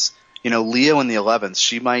happening is, Leo in the 11th,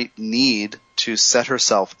 she might need to set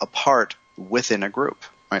herself apart within a group,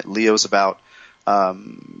 right? Leo's about,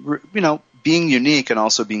 being unique and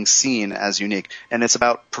also being seen as unique. And it's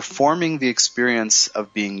about performing the experience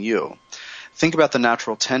of being you. Think about the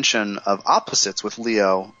natural tension of opposites with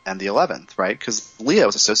Leo and the 11th, right? Because Leo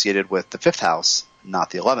is associated with the 5th house, not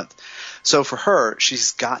the 11th. So for her,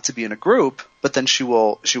 she's got to be in a group, but then she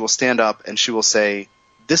will stand up and she will say,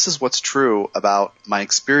 this is what's true about my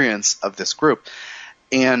experience of this group.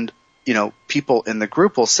 And, people in the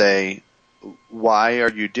group will say, why are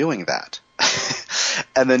you doing that?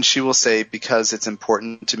 And then she will say, because it's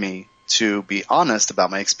important to me to be honest about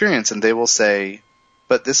my experience. And they will say,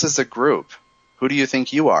 but this is a group. Who do you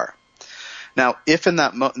think you are? Now, if in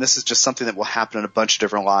that moment, this is just something that will happen in a bunch of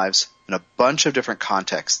different lives, in a bunch of different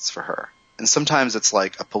contexts for her. And sometimes it's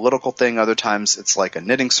like a political thing. Other times it's like a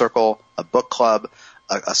knitting circle, a book club,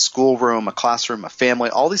 a schoolroom, a classroom, a family,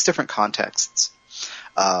 all these different contexts.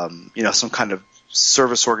 Some kind of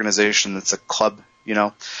service organization that's a club,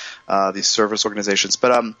 these service organizations.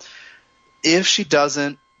 But if she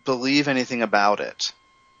doesn't believe anything about it,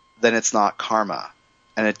 then it's not karma,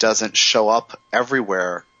 and it doesn't show up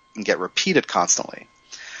everywhere and get repeated constantly.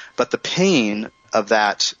 But the pain of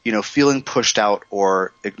that, feeling pushed out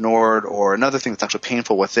or ignored, or another thing that's actually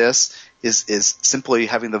painful with this is simply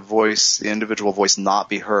having the individual voice not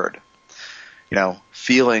be heard.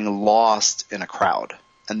 Feeling lost in a crowd.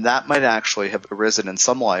 And that might actually have arisen in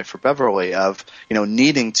some life for Beverly of,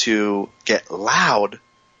 needing to get loud,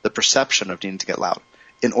 the perception of needing to get loud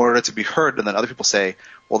in order to be heard. And then other people say,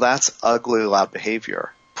 well, that's ugly, loud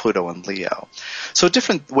behavior, Pluto and Leo. So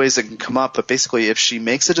different ways it can come up, but basically if she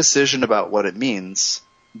makes a decision about what it means,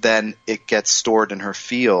 then it gets stored in her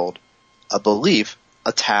field, a belief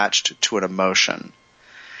attached to an emotion.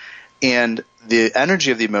 And the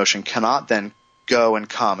energy of the emotion cannot then go and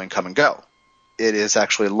come and come and go. It is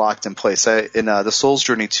actually locked in place. In the Soul's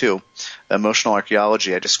Journey 2, Emotional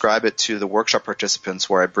Archaeology, I describe it to the workshop participants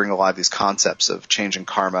where I bring alive these concepts of changing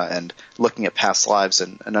karma and looking at past lives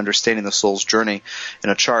and understanding the soul's journey in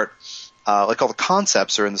a chart. Like all the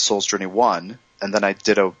concepts are in the Soul's Journey 1, and then I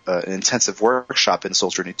did an intensive workshop in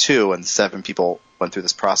Soul's Journey 2, and 7 people went through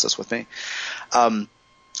this process with me.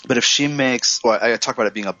 But if she I talk about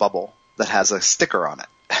it being a bubble that has a sticker on it.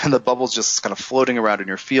 And the bubble's just kind of floating around in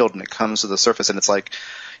your field, and it comes to the surface, and it's like,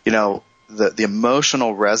 the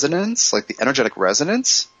emotional resonance, like the energetic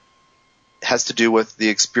resonance, has to do with the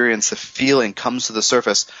experience, the feeling comes to the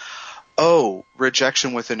surface. Oh,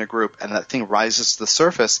 rejection within a group, and that thing rises to the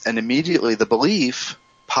surface, and immediately the belief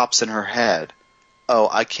pops in her head. Oh,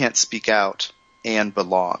 I can't speak out and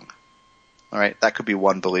belong. All right, that could be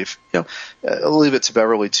one belief. I'll leave it to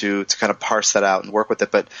Beverly to kind of parse that out and work with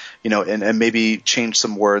it, but and maybe change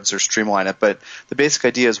some words or streamline it. But the basic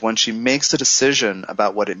idea is when she makes a decision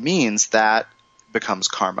about what it means, that becomes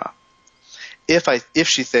karma. If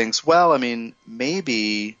she thinks, well,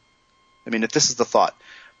 maybe, if this is the thought,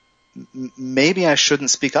 maybe I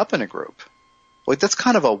shouldn't speak up in a group. Like that's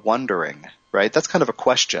kind of a wondering, right? That's kind of a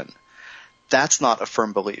question. That's not a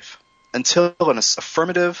firm belief until an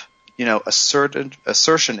affirmative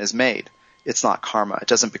assertion is made. It's not karma. It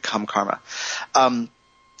doesn't become karma.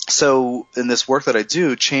 So in this work that I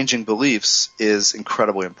do, changing beliefs is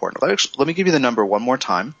incredibly important. Let me give you the number one more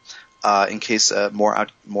time, in case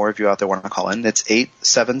more of you out there want to call in. It's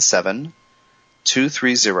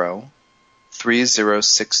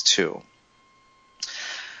 877-230-3062.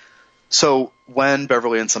 So when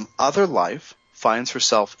Beverly in some other life finds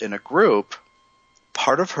herself in a group,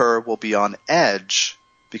 part of her will be on edge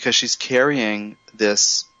because she's carrying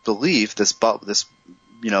this belief, this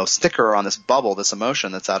sticker on this bubble, this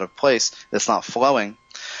emotion that's out of place, that's not flowing,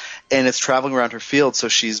 and it's traveling around her field. So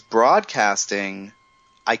she's broadcasting,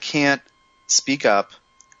 I can't speak up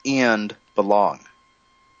and belong.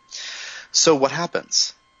 So what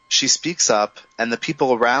happens? She speaks up, and the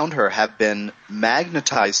people around her have been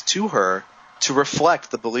magnetized to her to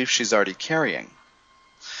reflect the belief she's already carrying.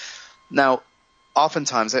 Now,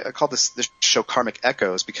 oftentimes, I call this show Karmic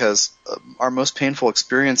Echoes because our most painful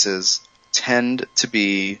experiences tend to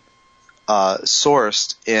be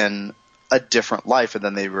sourced in a different life, and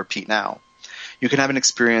then they repeat now. You can have an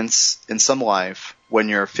experience in some life when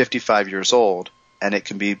you're 55 years old, and it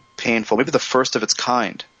can be painful, maybe the first of its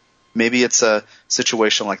kind, Maybe it's a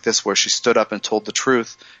situation like this where she stood up and told the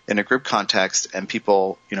truth in a group context and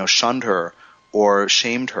people, shunned her or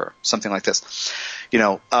shamed her, something like this.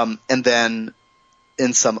 And then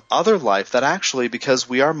in some other life that actually, because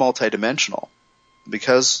we are multidimensional,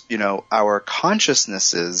 because, our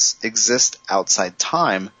consciousnesses exist outside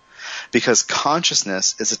time, because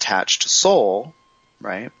consciousness is attached to soul,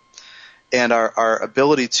 right? And our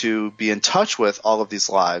ability to be in touch with all of these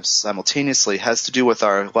lives simultaneously has to do with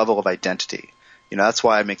our level of identity. That's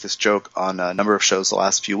why I make this joke on a number of shows the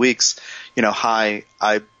last few weeks. Hi,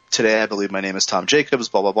 today I believe my name is Tom Jacobs,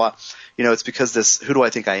 blah, blah, blah. It's because who do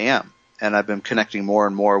I think I am? And I've been connecting more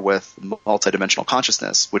and more with multidimensional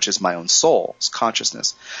consciousness, which is my own soul's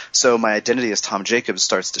consciousness. So my identity as Tom Jacobs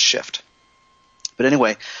starts to shift. But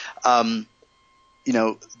anyway, the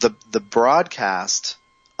broadcast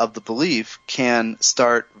of the belief can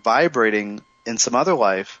start vibrating in some other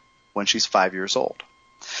life when she's 5 years old.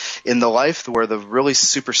 In the life where the really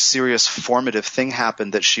super serious formative thing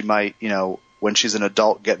happened that she might, when she's an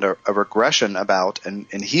adult, get a regression about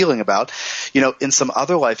and healing about, in some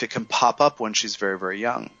other life it can pop up when she's very, very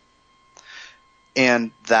young.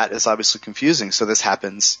 And that is obviously confusing. So this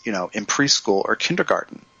happens, in preschool or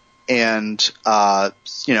kindergarten. And, a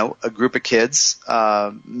group of kids,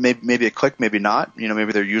 maybe a clique, maybe not,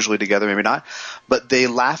 maybe they're usually together, maybe not, but they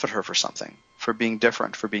laugh at her for something, for being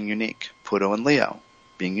different, for being unique. Pluto and Leo,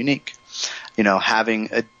 being unique, having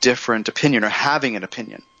a different opinion or having an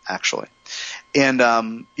opinion, actually. And,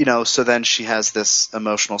 so then she has this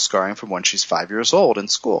emotional scarring from when she's 5 years old in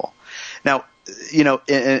school. Now,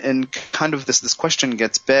 and kind of this question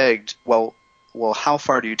gets begged, well, how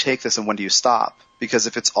far do you take this and when do you stop? Because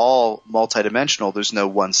if it's all multidimensional, there's no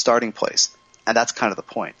one starting place. And that's kind of the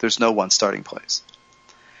point. There's no one starting place.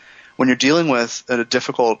 When you're dealing with a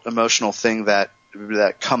difficult emotional thing that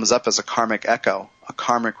comes up as a karmic echo, a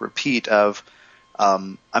karmic repeat of,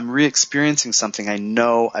 I'm re-experiencing something. I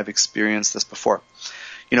know I've experienced this before.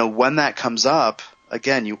 When that comes up,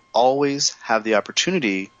 again, you always have the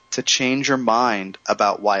opportunity to change your mind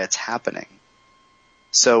about why it's happening.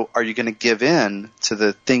 So are you going to give in to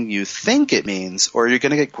the thing you think it means, or are you going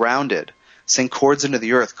to get grounded, sink cords into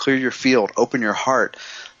the earth, clear your field, open your heart,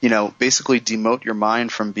 basically demote your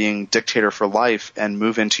mind from being dictator for life and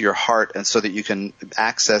move into your heart, and so that you can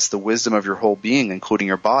access the wisdom of your whole being, including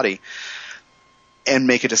your body, and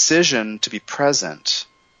make a decision to be present.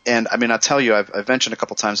 And I'll tell you, I've mentioned a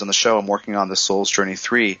couple times on the show, I'm working on the Soul's Journey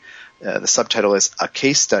 3. The subtitle is A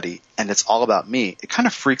Case Study, and it's all about me. It kind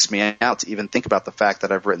of freaks me out to even think about the fact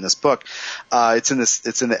that I've written this book. It's in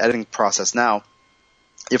the editing process now.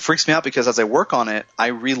 It freaks me out because as I work on it, I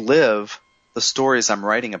relive the stories I'm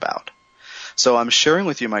writing about. So I'm sharing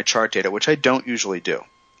with you my chart data, which I don't usually do.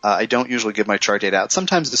 I don't usually give my chart data out.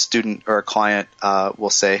 Sometimes the student or a client will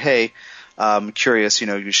say, hey, I'm curious,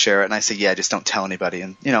 you share it. And I say, yeah, just don't tell anybody.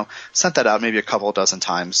 And, sent that out maybe a couple dozen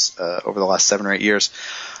times over the last 7 or 8 years.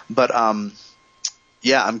 But, I'm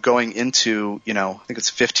going into, I think it's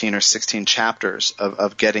 15 or 16 chapters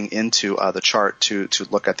of getting into the chart to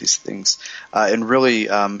look at these things. And really,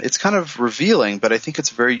 it's kind of revealing, but I think it's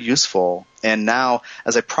very useful. And now,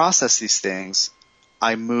 as I process these things,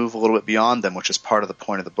 I move a little bit beyond them, which is part of the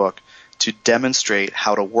point of the book, to demonstrate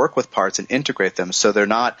how to work with parts and integrate them so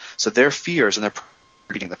their fears and they're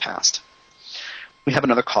repeating the past. We have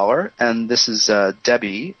another caller, and this is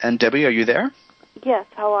Debbie. And Debbie, are you there? Yes,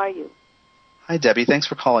 how are you? Hi, Debbie. Thanks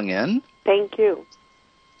for calling in. Thank you.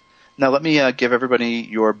 Now, let me give everybody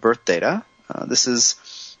your birth data. This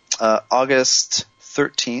is August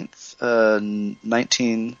 13th,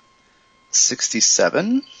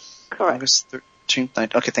 1967. Correct. August 13th.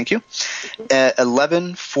 Okay, thank you. At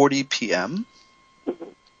 11:40 p.m. Mm-hmm.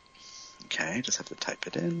 Okay, just have to type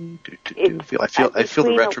it in. I feel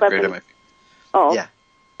the retrograde in my feet. Oh, yeah.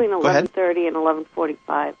 Between 11:30 and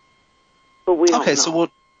 11:45. But we don't know.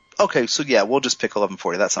 We'll just pick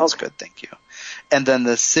 11:40. That sounds good. Thank you. And then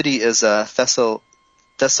the city is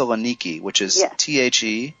Thessaloniki, which is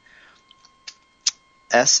TheSsaloniki,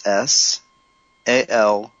 Thessaloniki.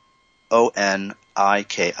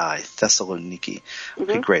 Mm-hmm.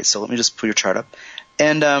 Okay, great. So let me just pull your chart up.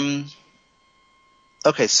 And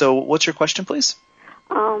okay, so what's your question, please?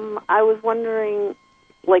 I was wondering,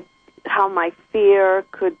 how my fear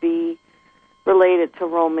could be related to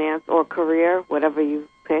romance or career, whatever you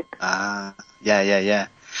pick. Yeah.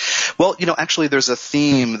 Well, actually, there's a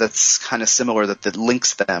theme that's kind of similar that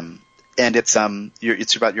links them, and it's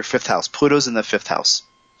about your fifth house. Pluto's in the fifth house.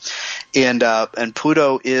 And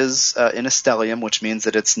Pluto is in a stellium, which means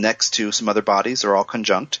that it's next to some other bodies. They're all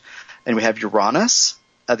conjunct. And we have Uranus,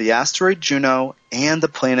 the asteroid Juno, and the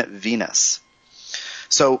planet Venus.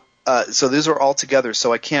 So So these are all together.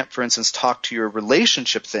 So I can't, for instance, talk to your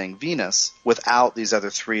relationship thing, Venus, without these other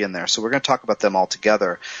three in there. So we're going to talk about them all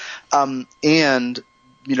together. And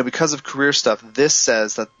because of career stuff, this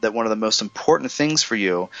says that one of the most important things for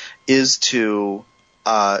you is to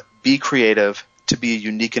be creative, to be a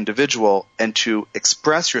unique individual, and to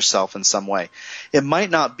express yourself in some way. It might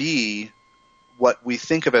not be what we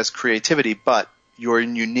think of as creativity, but your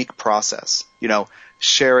unique process,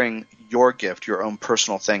 sharing your gift, your own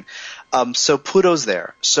personal thing. So Pluto's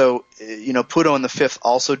there. So, Pluto in the fifth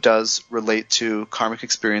also does relate to karmic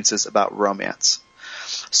experiences about romance.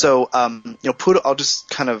 So, Pluto, I'm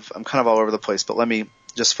kind of all over the place, but let me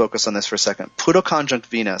just focus on this for a second. Pluto conjunct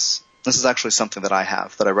Venus, this is actually something that I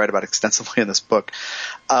have, that I write about extensively in this book.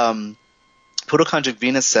 Pluto conjunct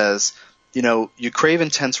Venus says, you crave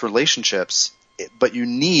intense relationships, but you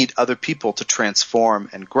need other people to transform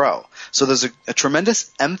and grow. So there's a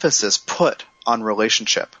tremendous emphasis put on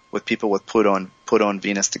relationship with people with Pluto and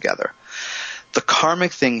Venus together. The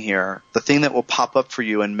karmic thing here, the thing that will pop up for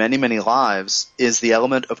you in many, many lives, is the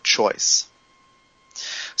element of choice.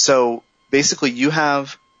 So basically you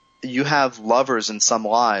have lovers in some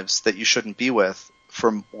lives that you shouldn't be with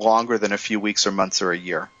for longer than a few weeks or months or a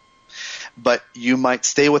year. But you might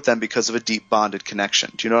stay with them because of a deep bonded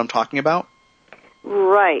connection. Do you know what I'm talking about?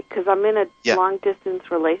 Right, because I'm in a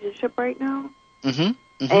long-distance relationship right now. Mm-hmm.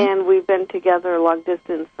 Mm-hmm. And we've been together long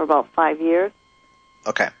distance for about 5 years.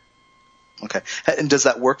 Okay. And does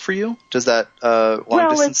that work for you? Does that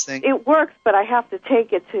long-distance thing? It works, but I have to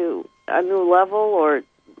take it to a new level or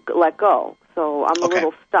let go. So I'm a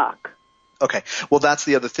little stuck. Okay. Well, that's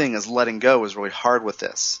the other thing, is letting go is really hard with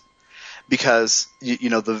this. Because,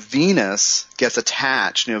 the Venus gets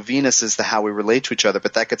attached. Venus is how we relate to each other,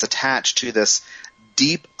 but that gets attached to this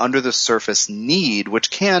deep under the surface need, which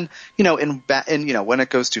can, when it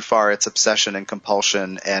goes too far, it's obsession and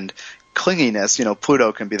compulsion and clinginess.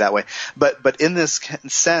 Pluto can be that way. But in this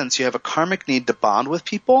sense, you have a karmic need to bond with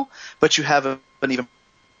people, but you have an even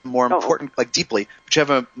more important, deeply, but you have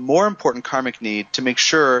a more important karmic need to make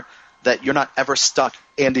sure that you're not ever stuck.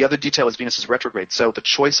 And the other detail is Venus is retrograde. So the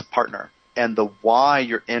choice of partner and the why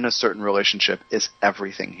you're in a certain relationship is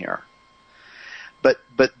everything here. But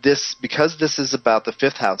because this is about the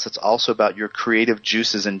fifth house, it's also about your creative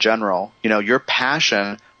juices in general. Your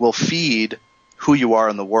passion will feed who you are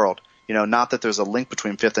in the world. Not that there's a link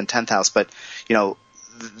between fifth and 10th house, but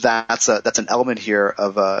that's an element here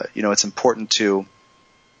of it's important to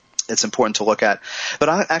look at.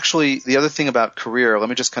 But the other thing about career, let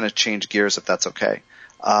me just kind of change gears if that's okay.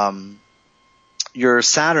 Your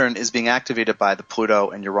Saturn is being activated by the Pluto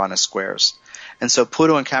and Uranus squares. And so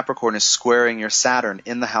Pluto in Capricorn is squaring your Saturn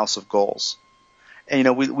in the house of goals.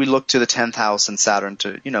 And, we look to the 10th house and Saturn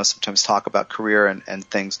to, sometimes talk about career and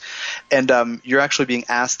things. And you're actually being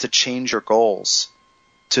asked to change your goals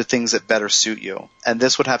to things that better suit you. And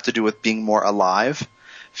this would have to do with being more alive,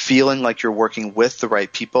 feeling like you're working with the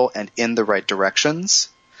right people and in the right directions.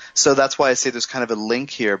 So that's why I say there's kind of a link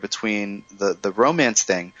here between the romance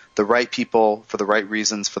thing, the right people for the right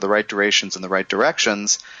reasons, for the right durations and the right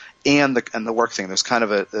directions, and the work thing. There's kind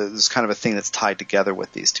of a thing that's tied together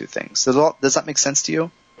with these two things. Does that make sense to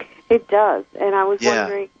you? It does. And I was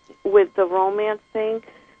wondering, with the romance thing,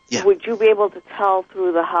 would you be able to tell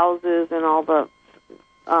through the houses and all the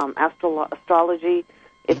astrology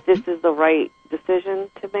if this is the right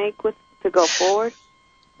decision to make to go forward?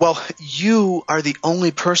 Well, you are the only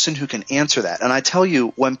person who can answer that. And I tell you,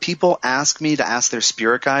 when people ask me to ask their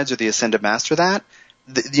spirit guides or the Ascended Master that,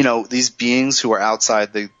 these beings who are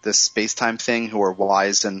outside the space-time thing, who are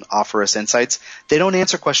wise and offer us insights, they don't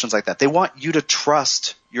answer questions like that. They want you to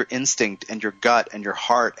trust your instinct and your gut and your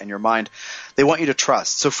heart and your mind. They want you to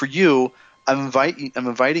trust. So for you, I'm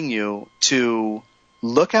inviting you to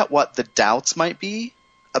look at what the doubts might be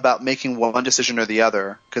about making one decision or the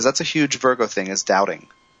other, because that's a huge Virgo thing, is doubting.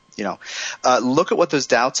 Look at what those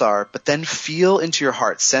doubts are, but then feel into your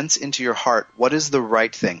heart, sense into your heart, what is the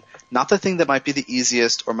right thing? Not the thing that might be the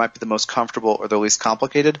easiest or might be the most comfortable or the least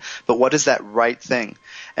complicated, but what is that right thing?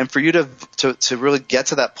 And for you to really get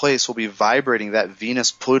to that place, we'll be vibrating that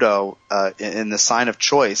Venus-Pluto in the sign of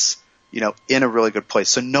choice, in a really good place.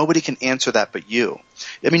 So nobody can answer that but you.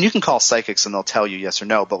 I mean, you can call psychics and they'll tell you yes or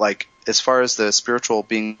no, but as far as the spiritual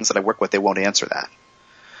beings that I work with, they won't answer that.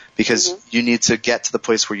 Because you need to get to the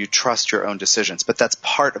place where you trust your own decisions. But that's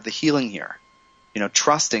part of the healing here,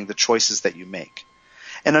 trusting the choices that you make.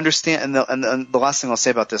 And understand, and the last thing I'll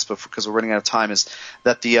say about this, because we're running out of time, is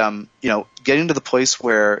that getting to the place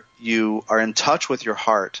where you are in touch with your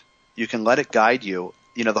heart, you can let it guide you.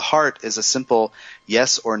 The heart is a simple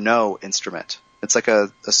yes or no instrument. It's like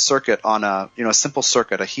a circuit on a simple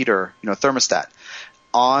circuit, a heater, thermostat,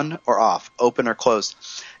 on or off, open or closed.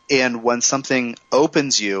 And when something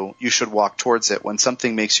opens you, you should walk towards it. When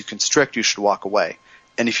something makes you constrict, you should walk away.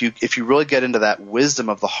 And if you really get into that wisdom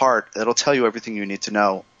of the heart, it'll tell you everything you need to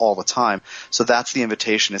know all the time. So that's the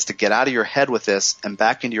invitation, is to get out of your head with this and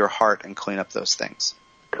back into your heart and clean up those things.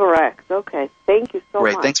 Correct. Okay. Thank you so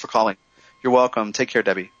much. Great. Thanks for calling. You're welcome. Take care,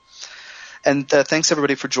 Debbie. And thanks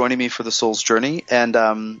everybody for joining me for the Soul's Journey. And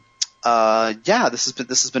this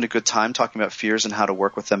has been a good time talking about fears and how to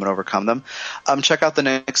work with them and overcome them. Check out the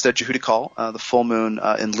next Jehudi call, the full moon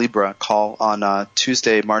in Libra call on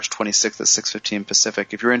Tuesday, March 26th at 6:15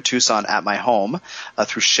 Pacific. If you're in Tucson, at my home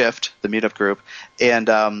through Shift, the meetup group, and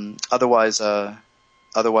otherwise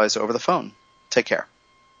over the phone. Take care.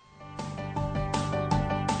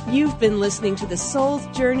 You've been listening to The Soul's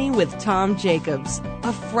Journey with Tom Jacobs,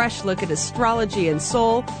 a fresh look at astrology and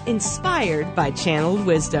soul inspired by channeled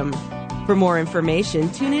wisdom. For more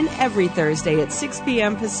information, tune in every Thursday at 6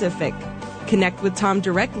 p.m. Pacific. Connect with Tom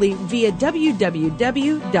directly via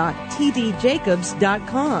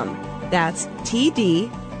www.tdjacobs.com. That's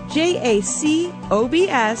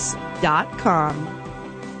TDJACOBS.com.